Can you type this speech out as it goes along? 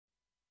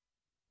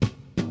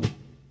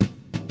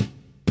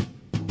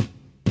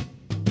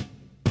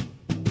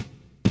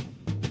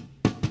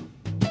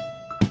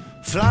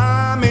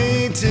Fly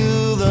me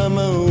to the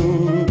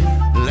moon,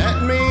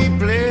 let me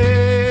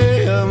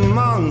play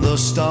among the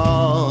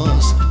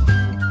stars.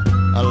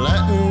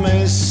 Let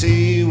me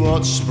see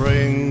what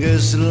spring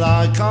is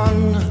like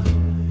on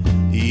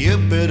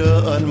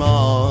Jupiter and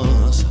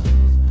Mars.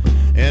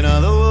 In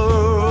other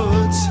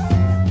words,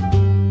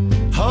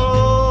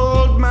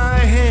 hold my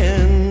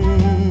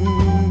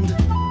hand.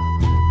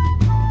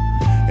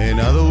 In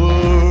other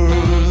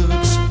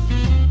words,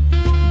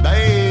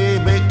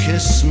 baby,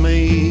 kiss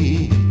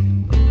me.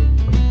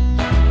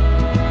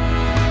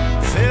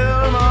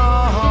 Fill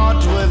my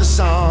heart with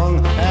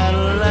song and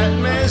let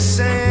me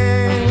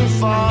sing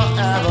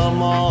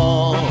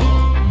forevermore.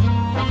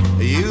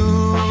 You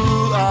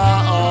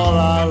are all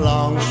I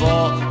long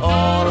for,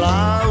 all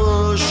I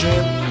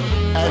worship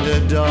and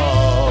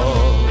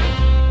adore.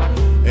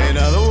 In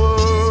other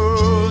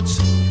words,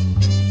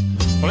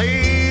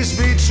 please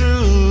be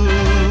true.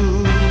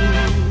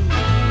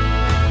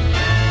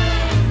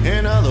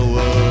 In other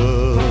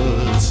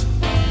words,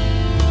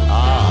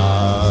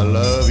 I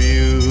love you.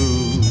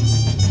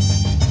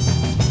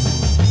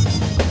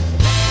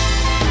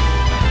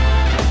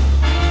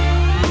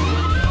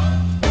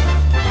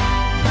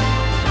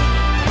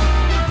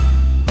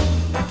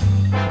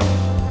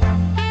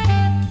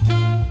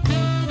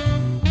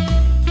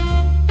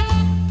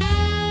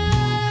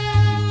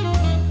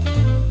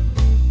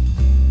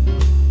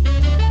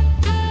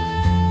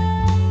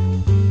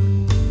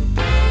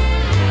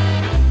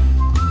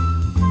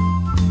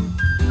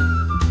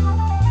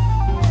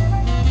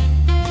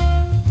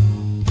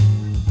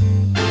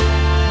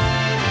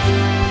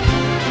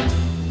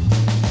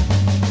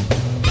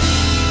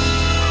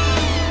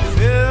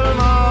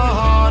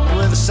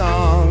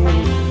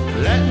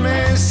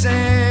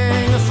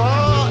 Sing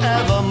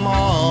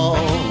forevermore.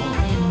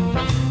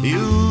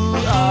 You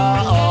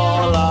are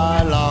all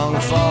I long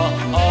for,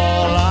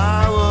 all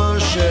I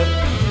worship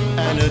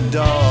and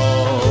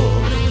adore.